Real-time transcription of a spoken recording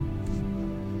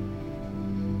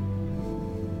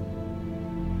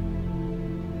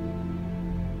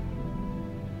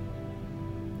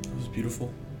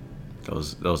beautiful. That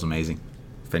was amazing.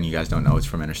 If any of you guys don't know, it's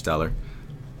from Interstellar.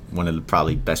 One of the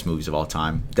probably best movies of all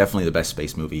time. Definitely the best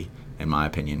space movie, in my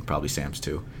opinion. Probably Sam's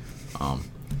too.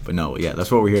 But no, yeah,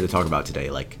 that's what we're here to talk about today.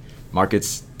 Like,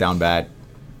 markets down bad.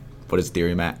 What is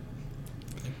Ethereum at?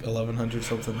 1100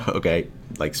 something. Okay,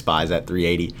 like SPY's at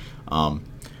 380.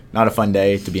 Not a fun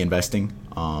day to be investing.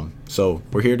 So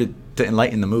we're here to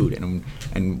enlighten the mood.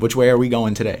 And which way are we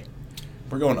going today?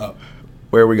 We're going up.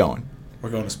 Where are we going? We're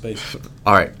going to space.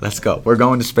 All right, let's go. We're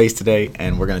going to space today,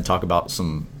 and we're going to talk about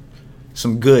some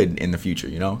good in the future,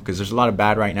 because there's a lot of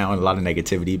bad right now and a lot of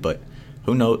negativity, but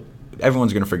who knows?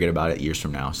 Everyone's going to forget about it years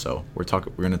from now. So we're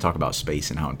going to talk about space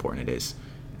and how important it is,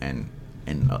 and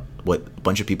what a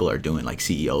bunch of people are doing, like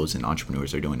CEOs and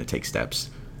entrepreneurs are doing to take steps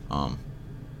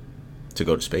to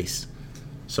go to space.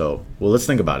 So, well, let's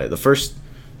think about it. The first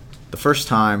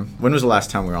time, when was the last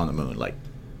time we were on the moon? Like,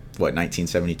 what,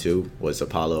 1972 was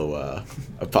Apollo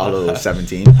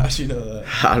 17? How'd you know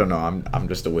that? I don't know. I'm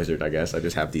just a wizard, I guess. I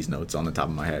just have these notes on the top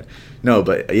of my head. No,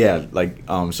 but yeah, like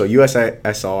so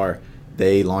USSR,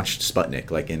 they launched Sputnik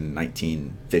like in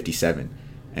 1957,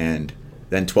 and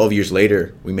then 12 years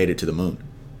later we made it to the moon.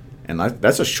 And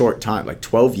that's a short time. Like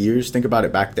 12 years, think about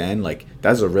it back then, like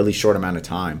that's a really short amount of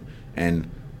time. And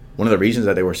one of the reasons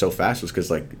that they were so fast was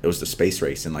because like it was the space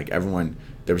race, and like everyone,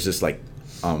 there was this like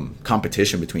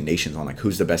competition between nations on like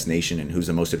who's the best nation and who's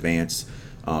the most advanced.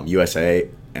 USA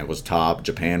and was top.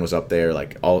 Japan was up there.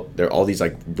 Like all these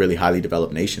like really highly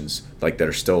developed nations like that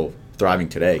are still thriving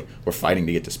today. Were fighting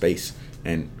to get to space,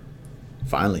 and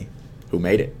finally, who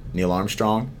made it? Neil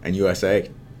Armstrong and USA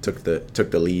took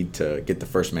the lead to get the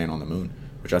first man on the moon,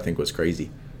 which I think was crazy.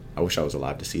 I wish I was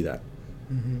alive to see that.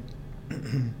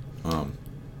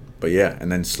 But yeah,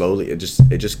 and then slowly it just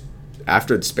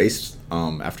after the space,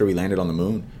 after we landed on the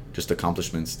moon, just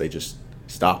accomplishments, they just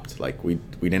stopped. Like we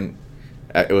didn't.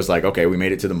 It was like, okay, we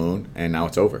made it to the moon, and now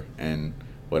it's over. And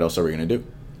what else are we gonna do?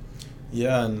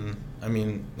 Yeah, and I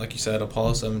mean, like you said,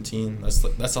 Apollo 17. That's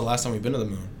the last time we've been to the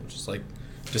moon, which is like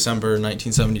December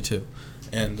 1972,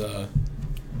 and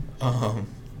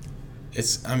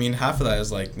it's. I mean, half of that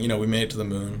is like, we made it to the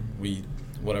moon.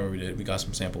 Whatever we did, we got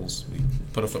some samples. We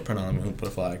put a footprint on the moon, put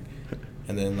a flag,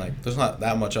 and then like there's not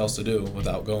that much else to do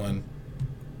without going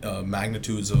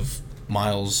magnitudes of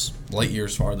miles, light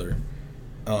years farther.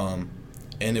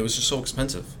 And it was just so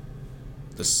expensive.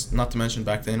 Not to mention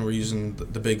back then we're using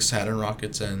the big Saturn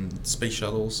rockets and space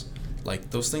shuttles. Like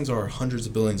those things are hundreds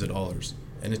of billions of dollars,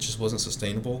 and it just wasn't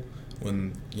sustainable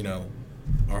when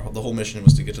the whole mission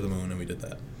was to get to the moon, and we did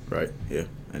that. Right. Yeah.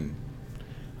 And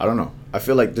I don't know. I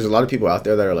feel like there's a lot of people out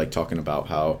there that are like talking about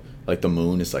how like the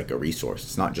moon is like a resource.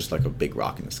 It's not just like a big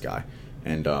rock in the sky,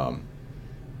 and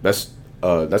that's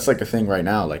like a thing right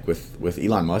now, like with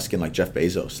Elon Musk and like Jeff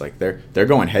Bezos. Like they're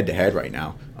going head to head right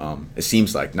now. It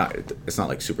seems like it's not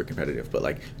like super competitive, but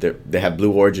like they have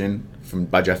Blue Origin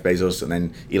by Jeff Bezos, and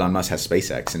then Elon Musk has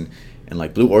SpaceX, and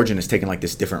like Blue Origin is taking like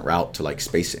this different route to like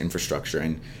space infrastructure,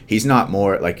 and he's not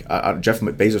more like Jeff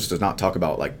Bezos does not talk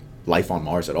about like life on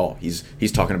Mars at all.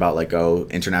 He's talking about like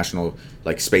international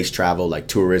like space travel, like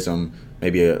tourism,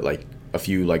 maybe a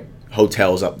few like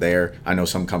hotels up there. I know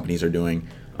some companies are doing.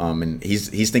 And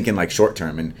he's thinking like short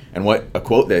term, and what a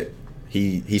quote that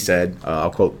he said,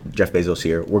 I'll quote Jeff Bezos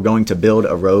here: "We're going to build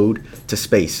a road to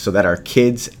space so that our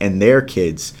kids and their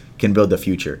kids can build the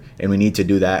future, and we need to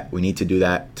do that. We need to do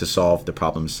that to solve the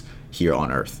problems here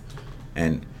on Earth."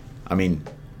 And I mean,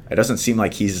 it doesn't seem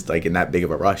like he's like in that big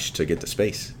of a rush to get to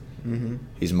space. Mm-hmm.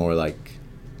 He's more like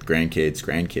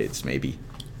grandkids maybe.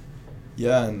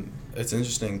 Yeah, and it's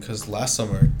interesting because last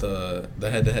summer the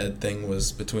head-to-head thing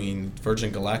was between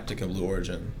Virgin Galactic and Blue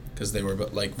Origin, because they were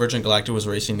like Virgin Galactic was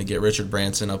racing to get Richard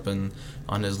Branson up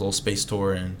on his little space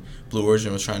tour, and Blue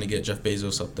Origin was trying to get Jeff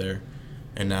Bezos up there,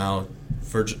 and now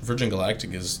Virgin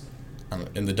Galactic is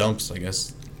in the dumps, I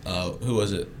guess. Who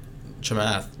was it?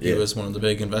 Chamath. He was one of the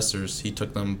big investors. He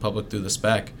took them public through the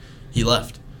SPAC. He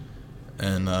left,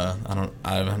 and I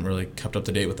haven't really kept up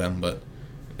to date with them, but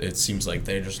it seems like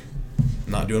they're just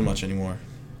not doing much anymore.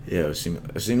 Yeah, it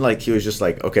seemed like he was just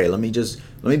like, okay, let me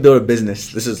build a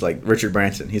business. This is like Richard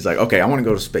Branson. He's like, okay, I want to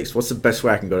go to space. What's the best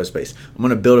way I can go to space? I'm going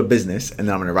to build a business, and then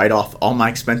I'm going to write off all my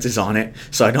expenses on it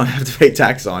so I don't have to pay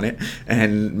tax on it,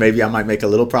 and maybe I might make a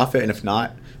little profit, and if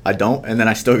not, I don't, and then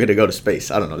I still get to go to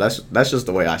space. I don't know. That's just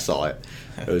the way I saw it.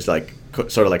 It was like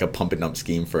sort of like a pump and dump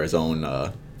scheme for his own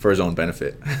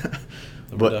benefit.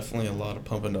 There were definitely a lot of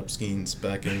pumping up schemes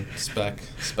back in SPAC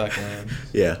land.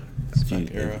 Yeah.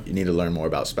 SPAC era. You need to learn more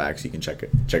about SPACs, you can check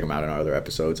them out in our other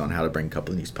episodes on how to bring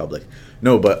companies public.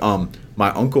 No, but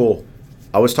my uncle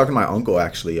I was talking to my uncle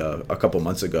actually a couple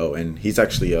months ago, and he's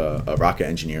actually a rocket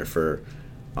engineer for,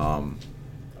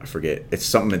 I forget, it's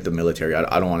something at the military.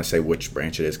 I don't want to say which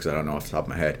branch it is because I don't know off the top of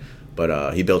my head.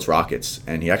 But he builds rockets,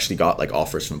 and he actually got like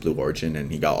offers from Blue Origin,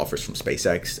 and he got offers from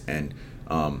SpaceX. And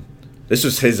this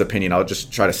was his opinion. I'll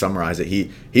just try to summarize it.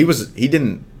 He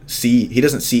doesn't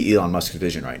see Elon Musk's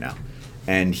vision right now,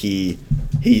 and he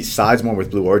sides more with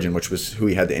Blue Origin, which was who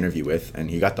he had the interview with, and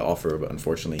he got the offer, but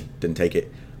unfortunately didn't take it.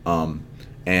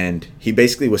 And he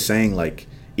basically was saying like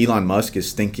Elon Musk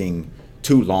is thinking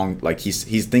too long. Like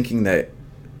he's thinking that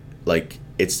like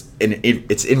it's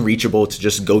unreachable to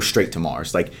just go straight to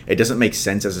Mars. Like it doesn't make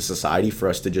sense as a society for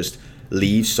us to just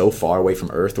leave so far away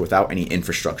from Earth without any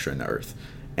infrastructure in the Earth,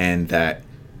 and that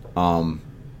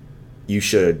you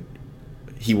should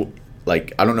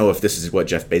like I don't know if this is what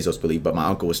Jeff Bezos believed, but my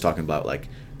uncle was talking about like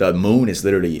the moon is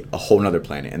literally a whole nother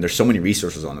planet, and there's so many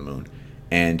resources on the moon.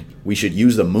 And we should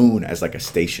use the moon as like a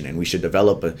station, and we should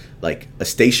develop a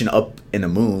station up in the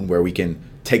moon where we can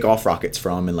take off rockets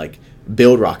from and like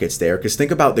build rockets there. Because think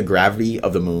about the gravity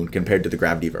of the moon compared to the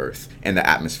gravity of Earth and the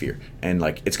atmosphere, and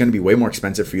like it's going to be way more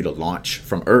expensive for you to launch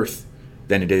from Earth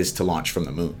than it is to launch from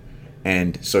the moon.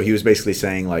 And so he was basically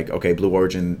saying like, okay, Blue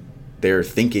Origin, they're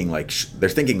thinking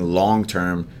long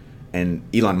term. And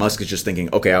Elon Musk is just thinking,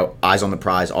 okay, eyes on the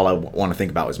prize. All I want to think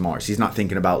about is Mars. He's not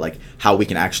thinking about like how we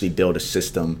can actually build a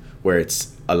system where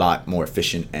it's a lot more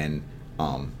efficient and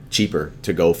cheaper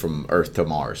to go from Earth to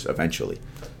Mars eventually.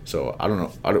 So I don't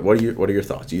know. What are your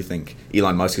thoughts? Do you think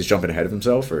Elon Musk is jumping ahead of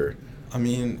himself, or? I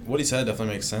mean, what he said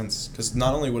definitely makes sense, because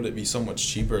not only would it be so much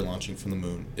cheaper launching from the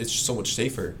moon, it's just so much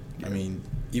safer. I mean,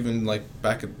 even like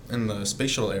back in the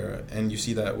space shuttle era, and you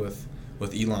see that with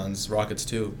Elon's rockets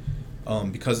too.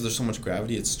 Because there's so much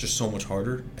gravity, it's just so much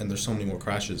harder, and there's so many more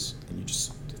crashes, and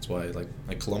that's why like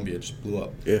Columbia just blew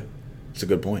up. Yeah, it's a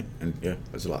good point, and yeah,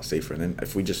 it's a lot safer. And then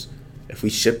if we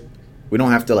ship, we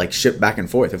don't have to like ship back and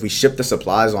forth. If we ship the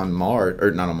supplies on Mars,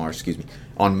 or not on Mars, excuse me,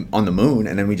 on the moon,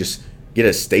 and then we just get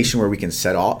a station where we can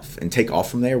set off and take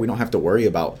off from there, we don't have to worry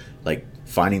about like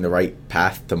finding the right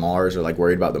path to Mars or like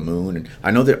worried about the moon. And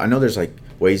I know there's like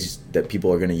ways that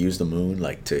people are going to use the moon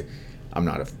like to. I'm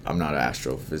not an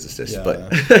astrophysicist, Yeah.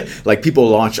 But like people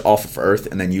launch off of Earth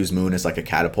and then use moon as like a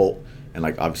catapult, and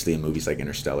like obviously in movies like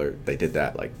Interstellar they did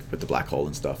that like with the black hole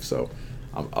and stuff. So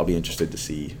I'll be interested to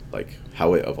see like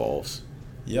how it evolves.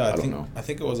 Yeah, I I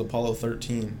think it was Apollo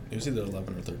 13. It was either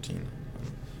 11 or 13,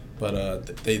 but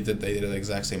they did the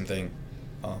exact same thing,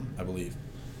 I believe.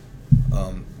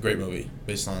 Great movie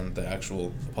based on the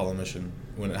actual Apollo mission.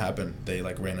 When it happened, they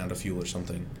like ran out of fuel or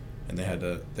something, and they had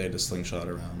to slingshot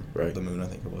around Right. the moon, I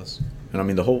think it was. And I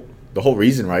mean the whole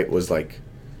reason, right, was like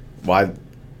why,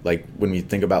 like when we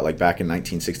think about like back in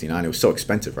 1969 it was so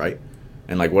expensive, right?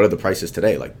 And like what are the prices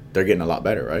today? Like they're getting a lot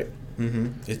better, right?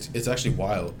 It's actually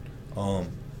wild.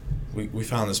 We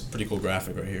found this pretty cool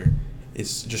graphic right here.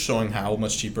 It's just showing how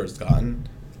much cheaper it's gotten.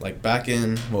 Like back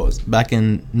in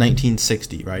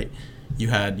 1960, right? You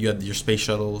had your space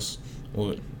shuttles.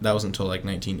 Well, that was until like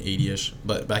 1980ish.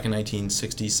 But back in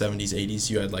 1960s, 70s, 80s,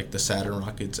 you had like the Saturn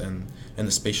rockets and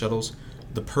the space shuttles.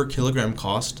 The per kilogram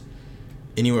cost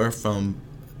anywhere from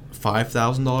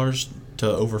 $5,000 to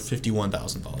over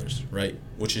 $51,000, right?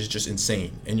 Which is just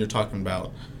insane. And you're talking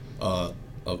about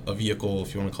a vehicle,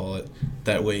 if you want to call it,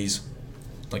 that weighs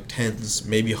like tens,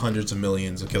 maybe hundreds of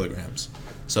millions of kilograms.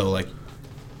 So like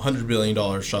 $100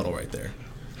 billion shuttle right there.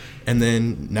 And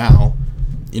then now,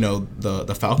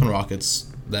 the Falcon rockets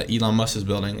that Elon Musk is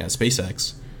building at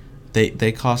SpaceX,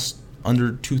 they cost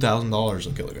under $2,000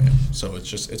 a kilogram. So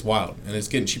it's wild, and it's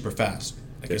getting cheaper fast.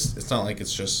 Like it's not like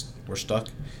it's just we're stuck.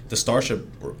 The Starship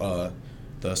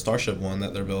one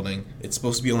that they're building, it's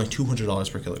supposed to be only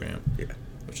 $200 per kilogram. Yeah.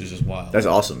 Which is just wild. That's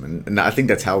awesome, and I think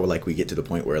that's how like we get to the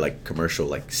point where like commercial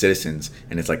like citizens,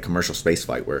 and it's like commercial space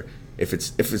flight where if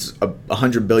it's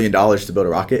 $100 billion to build a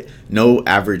rocket, no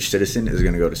average citizen is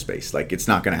going to go to space. Like it's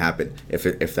not going to happen if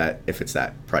it's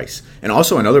that price. And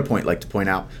also another point like to point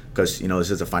out, because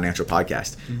this is a financial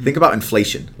podcast. Mm-hmm. Think about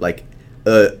inflation. Like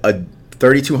a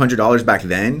 $3,200 back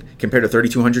then compared to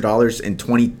 $3,200 in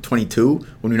 2022,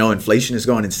 when we know inflation is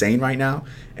going insane right now,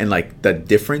 and like the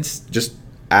difference, just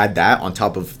add that on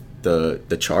top of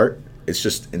the chart. It's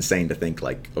just insane to think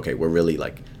like, okay, we're really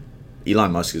like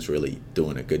Elon Musk is really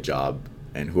doing a good job,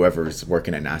 and whoever's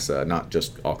working at NASA, not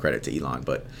just all credit to Elon,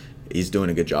 but he's doing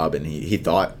a good job. And he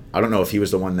thought, I don't know if he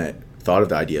was the one that thought of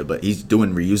the idea, but he's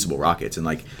doing reusable rockets. And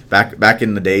like back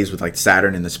in the days with like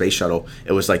Saturn and the space shuttle,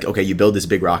 it was like, okay, you build this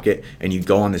big rocket and you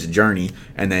go on this journey,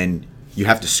 and then you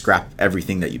have to scrap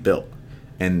everything that you built.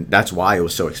 And that's why it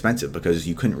was so expensive, because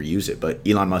you couldn't reuse it. But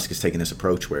Elon Musk is taking this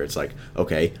approach where it's like,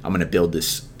 okay, I'm going to build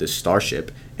this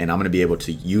starship, and I'm going to be able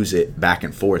to use it back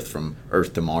and forth from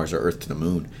Earth to Mars or Earth to the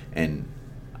moon, and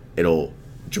it'll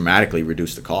dramatically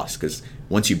reduce the cost, because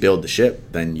once you build the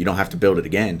ship, then you don't have to build it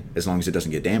again as long as it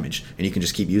doesn't get damaged, and you can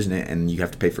just keep using it, and you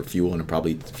have to pay for fuel and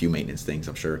probably a few maintenance things.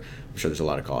 I'm sure there's a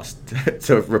lot of cost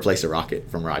to replace a rocket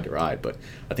from ride to ride, but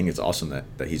I think it's awesome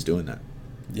that he's doing that.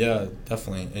 Yeah,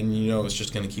 definitely. And it's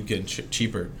just going to keep getting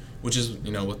cheaper, which is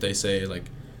what they say, like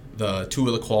the two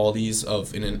of the qualities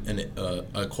of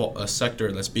a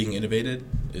sector that's being innovated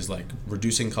is like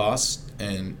reducing costs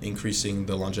and increasing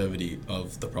the longevity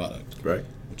of the product. Right.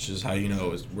 Which is how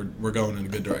is we're going in a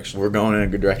good direction. We're going in a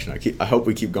good direction. I hope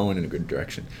we keep going in a good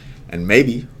direction, and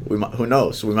maybe we might. Who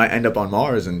knows? We might end up on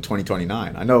Mars in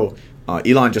 2029. I know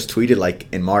Elon just tweeted like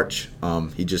in March.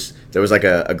 There was like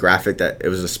a graphic that it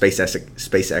was a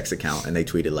SpaceX account, and they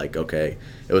tweeted like, okay,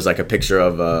 it was like a picture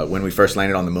of when we first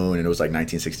landed on the moon, and it was like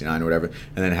 1969 or whatever,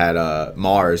 and then it had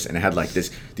Mars, and it had like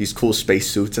these cool space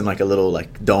suits and like a little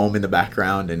like dome in the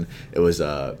background, and it was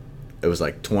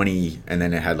like 20, and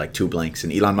then it had like two blanks,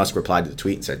 and Elon Musk replied to the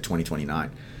tweet and said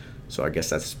 2029. So I guess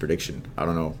that's his prediction. I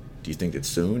don't know. Do you think it's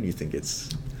soon? Do you think it's...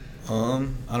 I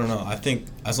don't know. I think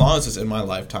as long as it's in my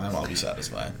lifetime, I'll be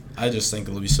satisfied. I just think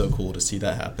it'll be so cool to see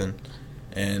that happen.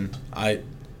 And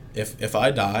if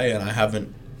I die and I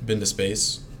haven't been to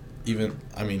space, going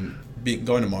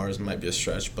to Mars might be a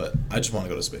stretch, but I just want to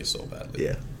go to space so badly.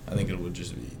 Yeah. I think it would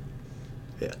just be...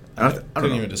 Yeah, I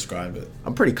couldn't even describe it.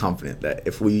 I'm pretty confident that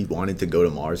if we wanted to go to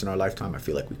Mars in our lifetime, I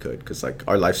feel like we could, because like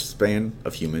our lifespan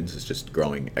of humans is just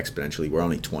growing exponentially. We're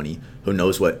only 20. Who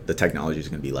knows what the technology is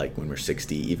going to be like when we're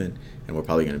 60 even, and we're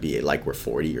probably going to be like we're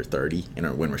 40 or 30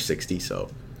 when we're 60.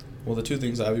 So, well, the two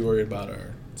things I'd be worried about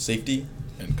are safety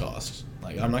and cost.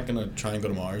 Like, I'm not gonna try and go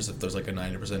to Mars if there's like a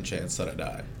 90% chance that I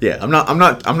die. Yeah, I'm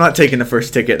not taking the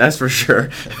first ticket. That's for sure.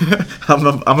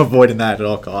 I'm avoiding that at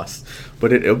all costs.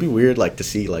 But it'll be weird, like, to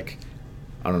see, like,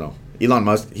 I don't know. Elon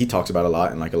Musk, he talks about it a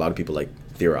lot, and like a lot of people like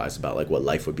theorize about like what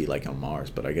life would be like on Mars.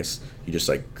 But I guess you just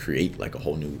like create like a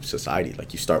whole new society.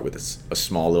 Like you start with a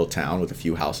small little town with a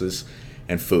few houses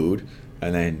and food,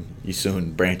 and then you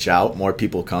soon branch out. More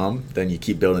people come. Then you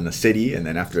keep building a city, and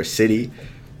then after a city,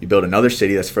 you build another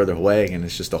city that's further away, and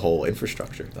it's just a whole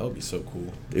infrastructure. That would be so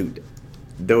cool, dude.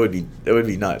 That would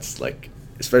be nuts. Like,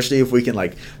 especially if we can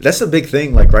like. That's the big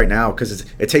thing like right now, because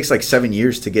it takes like 7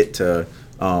 years to get to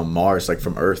Mars, like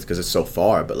from Earth, because it's so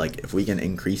far. But like if we can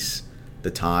increase the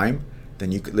time,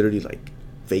 then you could literally like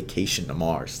vacation to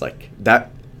Mars. Like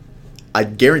that, I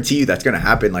guarantee you that's gonna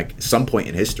happen like some point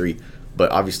in history.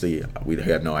 But obviously, we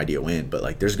have no idea when. But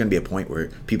like, there's going to be a point where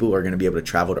people are going to be able to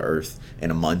travel to Earth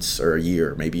in a month or a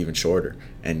year, maybe even shorter,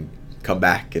 and come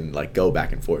back and like go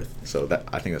back and forth. So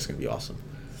I think that's going to be awesome.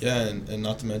 Yeah, and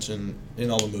not to mention,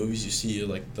 in all the movies you see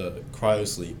like the cryo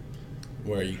sleep,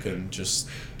 where you can just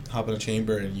hop in a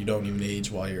chamber and you don't even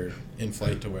age while you're in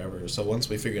flight to wherever. So once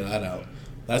we figure that out,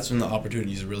 that's when the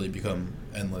opportunities really become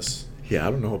endless. Yeah,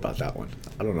 I don't know about that one.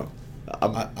 I don't know.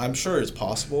 I'm sure it's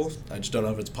possible. I just don't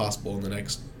know if it's possible in the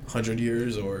next 100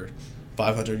 years or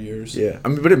 500 years. Yeah, I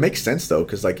mean, but it makes sense though,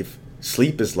 because like if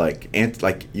sleep is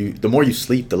the more you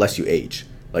sleep, the less you age.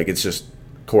 Like it's just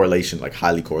correlation, like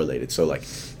highly correlated. So like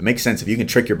it makes sense if you can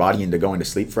trick your body into going to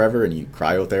sleep forever, and you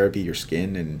cryotherapy your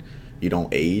skin, and you don't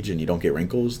age and you don't get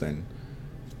wrinkles, then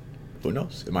who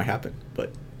knows? It might happen.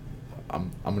 But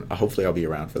hopefully I'll be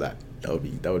around for that. That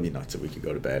would be nuts if we could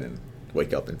go to bed and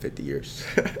wake up in 50 years.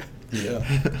 Yeah.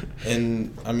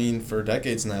 And I mean, for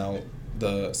decades now,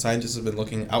 the scientists have been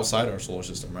looking outside our solar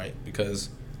system, right? Because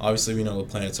obviously we know the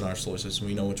planets in our solar system.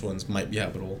 We know which ones might be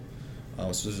habitable,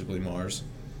 specifically Mars.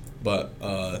 But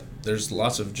there's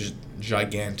lots of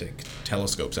gigantic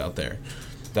telescopes out there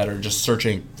that are just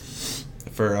searching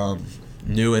for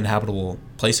new inhabitable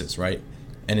places, right?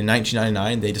 And in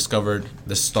 1999, they discovered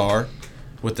this star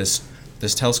with this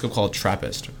telescope called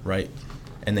TRAPPIST, right?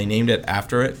 And they named it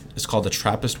after it. It's called the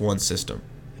TRAPPIST-1 system.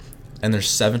 And there's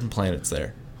 7 planets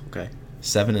there. Okay.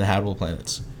 7 inhabitable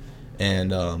planets.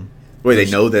 And wait, they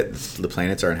know that the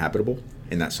planets are inhabitable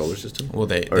in that solar system?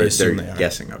 They assume they are.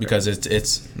 Guessing, okay. Because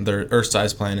they're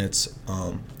Earth-sized planets.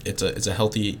 It's a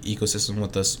healthy ecosystem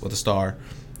with a star,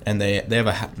 and they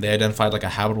identified like a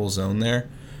habitable zone there,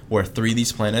 where 3 of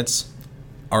these planets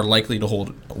are likely to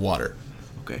hold water.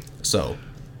 Okay. So,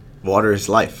 water is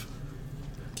life.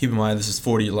 Keep in mind, this is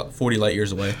 40 light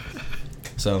years away.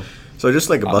 So just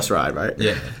like a bus ride, right?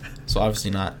 Yeah. So obviously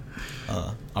not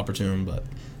opportune, but...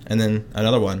 And then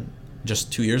another one,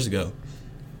 just 2 years ago,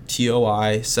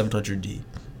 TOI 700D,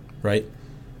 right?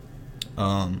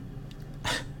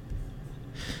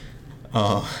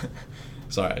 Uh,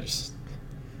 sorry, I just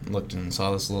looked and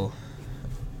saw this little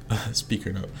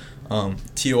speaker note.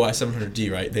 TOI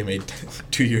 700D, right? They made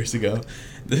 2 years ago.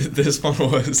 This one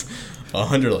was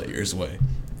 100 light years away,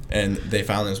 and they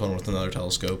found this one with another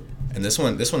telescope. And this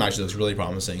one actually looks really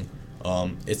promising.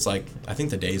 It's like, I think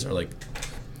the days are like,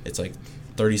 it's like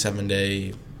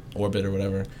 37-day orbit or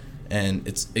whatever, and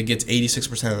it gets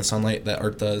 86% of the sunlight that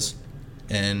Earth does,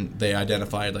 and they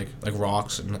identified like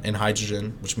rocks and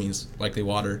hydrogen, which means likely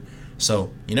water.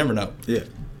 So you never know. Yeah,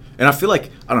 and I feel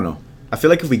like, I don't know. I feel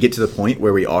like if we get to the point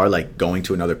where we are like going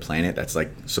to another planet that's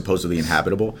like supposedly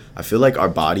inhabitable, I feel like our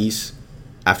bodies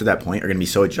after that point are going to be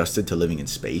so adjusted to living in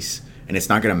space, and it's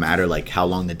not going to matter like how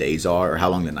long the days are or how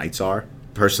long the nights are,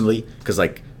 personally, because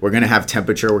like we're going to have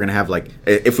temperature, we're going to have like,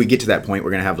 if we get to that point,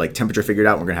 we're going to have like temperature figured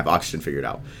out, we're going to have oxygen figured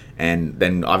out, and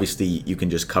then obviously you can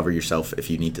just cover yourself if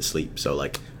you need to sleep. So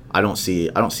like I don't see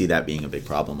that being a big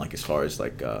problem, like as far as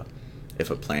like if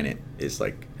a planet is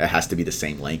like, it has to be the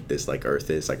same length as like Earth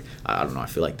is, like I don't know, I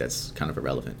feel like that's kind of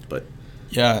irrelevant. But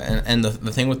yeah, and the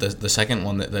thing with the second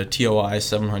one, the TOI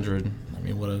 700, I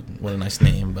mean, what a nice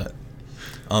name, but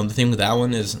the thing with that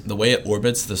one is the way it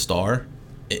orbits the star,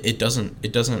 it doesn't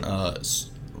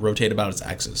rotate about its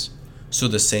axis. So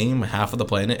the same half of the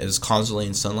planet is constantly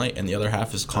in sunlight, and the other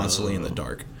half is constantly in the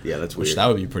dark. Yeah, that's weird. Which that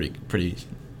would be pretty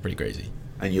crazy.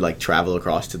 And you like travel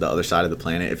across to the other side of the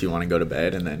planet if you want to go to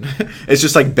bed, and then it's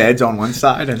just like beds on one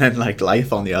side and then like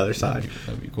life on the other side.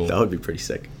 That'd be cool. That would be pretty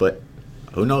sick. But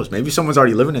who knows? Maybe someone's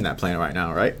already living in that planet right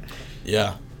now, right?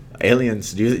 Yeah.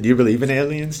 Aliens. Do you believe in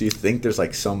aliens? Do you think there's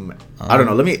like some? I don't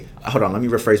know. Let me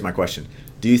rephrase my question.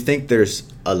 Do you think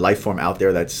there's a life form out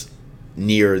there that's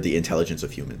near the intelligence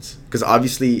of humans? Because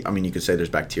obviously, I mean, you could say there's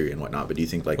bacteria and whatnot, but do you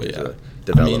think like there's a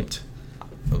developed?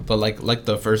 But like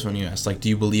the first one you asked, like, do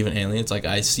you believe in aliens? Like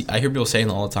I hear people saying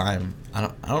all the time. I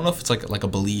don't know if it's like a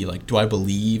belief. Like, do I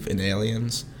believe in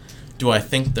aliens? Do I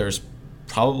think there's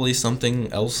probably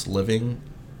something else living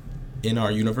in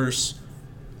our universe?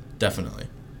 Definitely.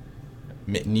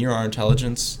 Near our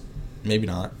intelligence, maybe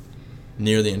not.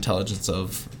 Near the intelligence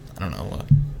of, I don't know,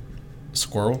 a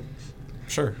squirrel?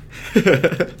 Sure. I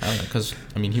don't know, because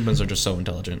I mean humans are just so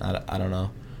intelligent. I don't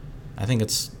know. I think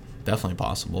it's definitely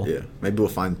possible. Yeah, maybe we'll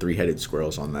find 3-headed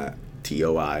squirrels on that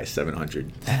TOI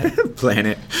 700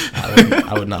 planet.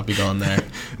 I would not be going there.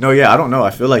 No, yeah, I don't know.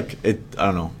 I feel like it. I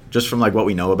don't know. Just from like what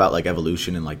we know about like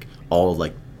evolution and like all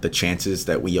like the chances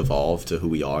that we evolve to who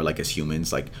we are, like as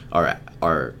humans, like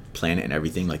our planet and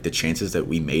everything, like the chances that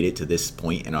we made it to this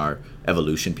point in our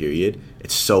evolution period,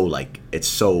 it's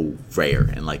so rare,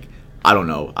 and like I don't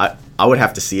know. I would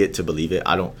have to see it to believe it.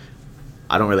 I don't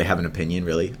really have an opinion,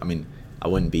 really. I mean, I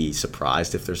wouldn't be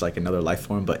surprised if there's like another life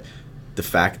form, but the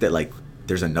fact that like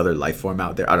there's another life form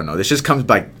out there, I don't know. This just comes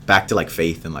back to like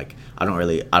faith, and like I don't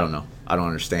know. I don't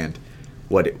understand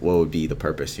what would be the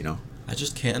purpose, you know? I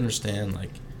just can't understand,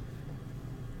 like,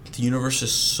 the universe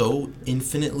is so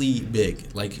infinitely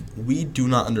big. Like, we do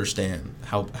not understand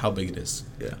how big it is.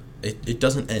 Yeah. It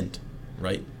doesn't end,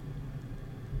 right?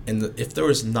 And if there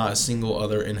was not a single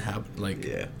other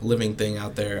living thing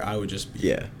out there, I would just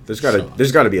be There's got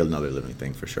to be another living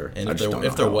thing for sure. And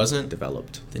if there wasn't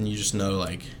developed, then you just know,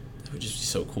 like, it would just be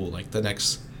so cool. Like the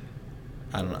next,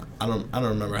 I don't know. I don't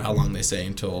remember how long they say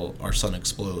until our sun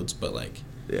explodes, but like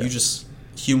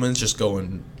humans just go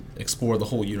and explore the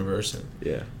whole universe,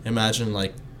 and imagine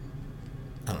like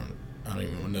I don't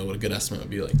even know what a good estimate would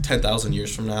be, like 10,000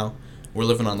 years from now we're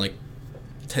living on like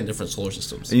 10 different solar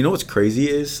systems. And you know what's crazy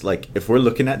is like if we're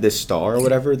looking at this star or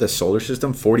whatever, the solar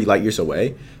system 40 light years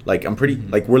away, like I'm pretty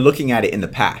like we're looking at it in the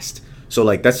past, so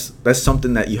like that's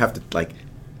something that you have to like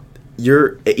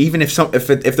even if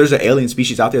there's an alien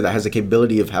species out there that has the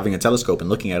capability of having a telescope and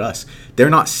looking at us, they're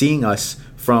not seeing us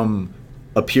from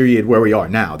a period where we are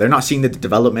now. They're not seeing the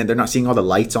development. They're not seeing all the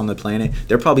lights on the planet.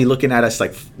 They're probably looking at us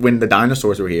like when the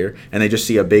dinosaurs were here, and they just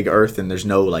see a big Earth and there's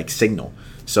no like signal.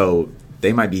 So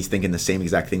they might be thinking the same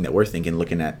exact thing that we're thinking,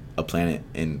 looking at a planet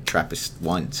in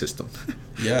TRAPPIST-1 system.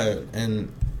 Yeah,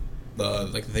 and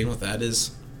the thing with that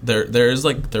is there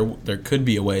could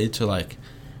be a way to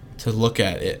look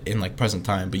at it in like present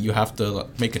time, but you have to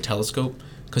make a telescope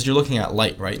because you're looking at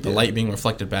light, right? The light being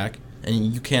reflected back, and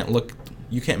you can't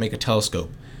make a telescope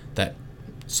that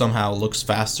somehow looks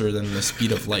faster than the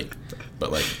speed of light.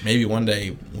 But like maybe one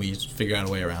day we figure out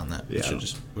a way around that, which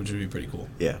would be pretty cool.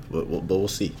 Yeah, but we'll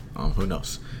see. Who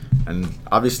knows? And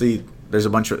obviously there's a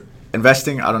bunch of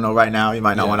investing. I don't know right now. You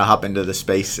might not want to hop into the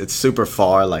space. It's super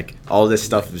far. Like all this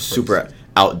stuff is super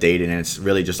outdated, and it's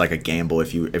really just like a gamble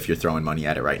if you're throwing money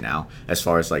at it right now. As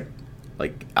far as like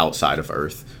outside of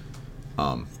Earth,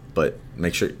 But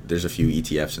make sure there's a few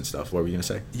ETFs and stuff. What were you gonna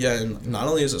say? Yeah, and not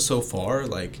only is it so far,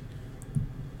 like,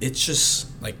 it's just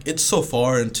like it's so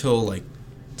far until like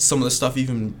some of the stuff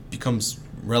even becomes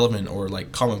relevant or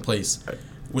like commonplace, Right.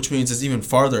 which means it's even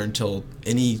farther until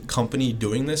any company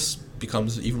doing this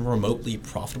becomes even remotely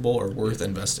profitable or worth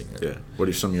investing in. Yeah. What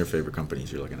are some of your favorite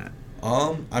companies you're looking at?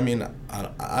 I mean,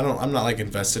 I'm not like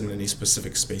invested in any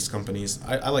specific space companies.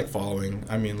 I like following.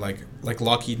 I mean, like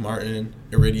Lockheed Martin,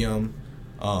 Iridium,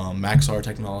 Maxar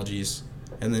Technologies,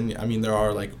 and then I mean there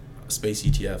are like space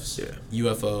ETFs, Yeah.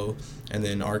 UFO, and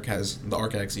then ARK has the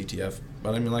ARKX ETF.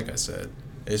 But I mean, like I said,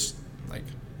 it's like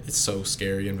it's so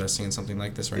scary investing in something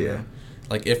like this right Yeah. now.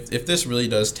 Like if this really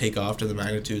does take off to the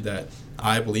magnitude that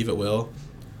I believe it will,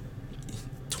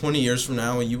 20 years from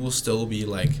now you will still be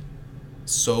like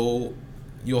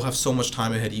you'll have so much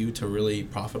time ahead of you to really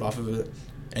profit off of it,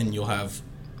 and you'll have,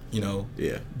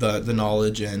 Yeah. the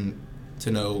knowledge and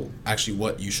to know actually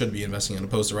what you should be investing in,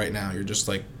 opposed to right now you're just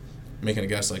like making a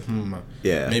guess like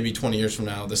Yeah. maybe 20 years from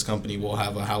now this company will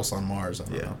have a house on Mars. I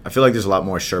don't Yeah, know. I feel like there's a lot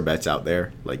more sure bets out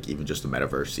there, like even just the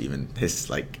metaverse, even his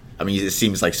like, I mean, it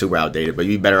seems like super outdated, but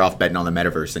you'd be better off betting on the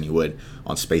metaverse than you would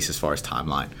on space as far as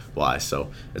timeline wise.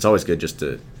 So it's always good just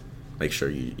to make sure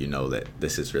you know that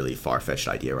this is really far-fetched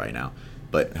idea right now.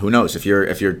 But who knows, if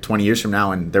you're 20 years from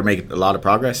now and they're making a lot of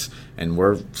progress and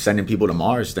we're sending people to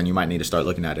Mars, then you might need to start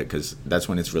looking at it, because that's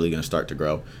when it's really going to start to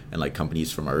grow, and like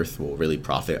companies from Earth will really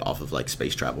profit off of like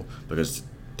space travel, because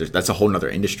that's a whole nother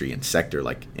industry and sector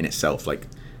like in itself. Like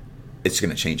it's going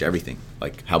to change everything,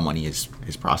 like how money is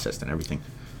processed and everything.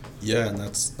 Yeah, and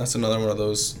that's another one of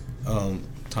those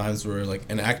times where like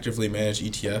an actively managed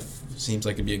ETF seems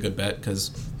like it'd be a good bet, because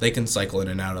they can cycle in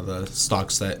and out of the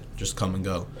stocks that just come and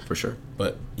go. For sure.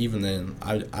 But even then,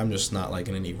 I'm just not like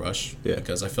in any rush, Yeah.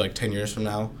 because I feel like 10 years from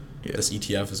now, Yeah. this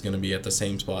ETF is going to be at the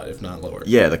same spot, if not lower.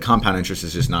 Yeah, the compound interest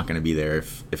is just not going to be there.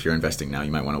 If you're investing now,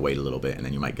 you might want to wait a little bit, and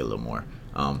then you might get a little more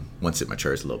once it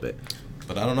matures a little bit.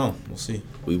 But I don't know. We'll see.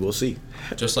 We will see.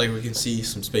 Just like we can see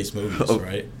some space movies, Oh.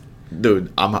 right?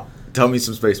 Dude, tell me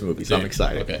some space movies. Dude, I'm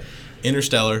excited. Okay.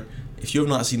 Interstellar. If you have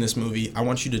not seen this movie, I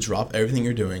want you to drop everything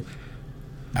you're doing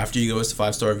after you give us a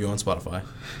 5-star review on Spotify,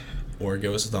 or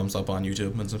give us a thumbs up on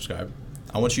YouTube and subscribe.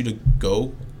 I want you to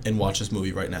go and watch this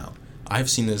movie right now. I've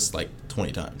seen this like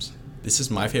 20 times. This is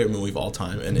my favorite movie of all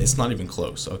time, and it's not even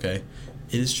close, okay?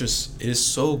 It is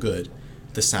so good.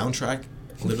 The soundtrack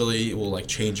literally will like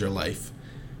change your life.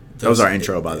 That was our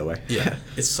intro, by the way. Yeah.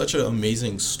 It's such an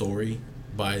amazing story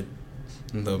by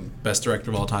the best director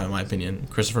of all time, in my opinion,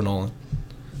 Christopher Nolan.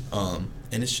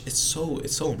 And it's so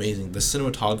amazing. The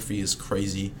cinematography is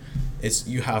crazy.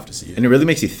 You have to see it. And it really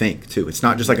makes you think too. It's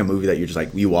not just like a movie that you're just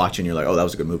like you watch and you're like, oh, that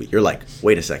was a good movie. You're like,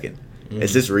 wait a second,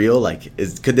 is this real? Like,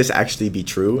 could this actually be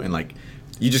true? And like,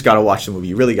 you just gotta watch the movie.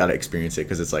 You really gotta experience it,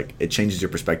 because it's like it changes your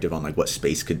perspective on like what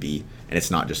space could be, and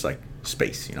it's not just like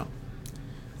space,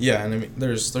 Yeah, and I mean,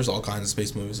 there's all kinds of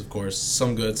space movies, of course.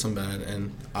 Some good, some bad.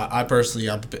 And I personally,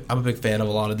 I'm a big fan of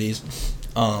a lot of these.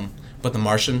 But The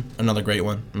Martian, another great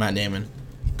one. Matt Damon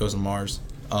goes to Mars.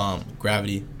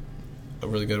 Gravity, a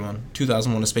really good one.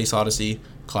 2001: A Space Odyssey,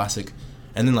 classic.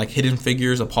 And then like Hidden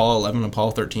Figures, Apollo 11,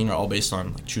 Apollo 13 are all based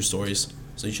on like true stories.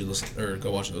 So you should listen or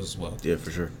go watch those as well. Yeah, for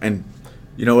sure. And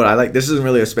you know what I like? This isn't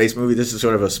really a space movie. This is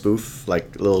sort of a spoof,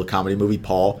 like little comedy movie.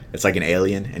 Paul, it's like an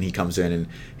alien, and he comes in and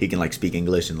he can like speak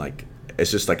English, and like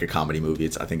it's just like a comedy movie.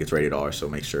 I think it's rated R, so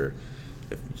make sure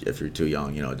if you're too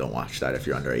young, don't watch that if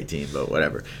you're under 18. But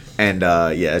whatever. And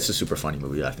yeah, it's a super funny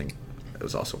movie. I think it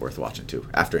was also worth watching too.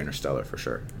 After Interstellar, for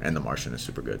sure, and The Martian is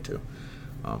super good too.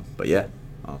 But yeah,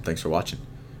 thanks for watching.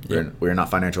 We're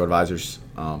not financial advisors.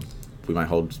 We might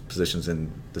hold positions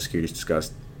in the securities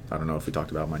discussed. I don't know if we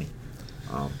talked about money.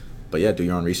 But yeah, do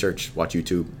your own research, watch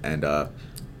YouTube, and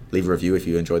leave a review if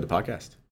you enjoyed the podcast.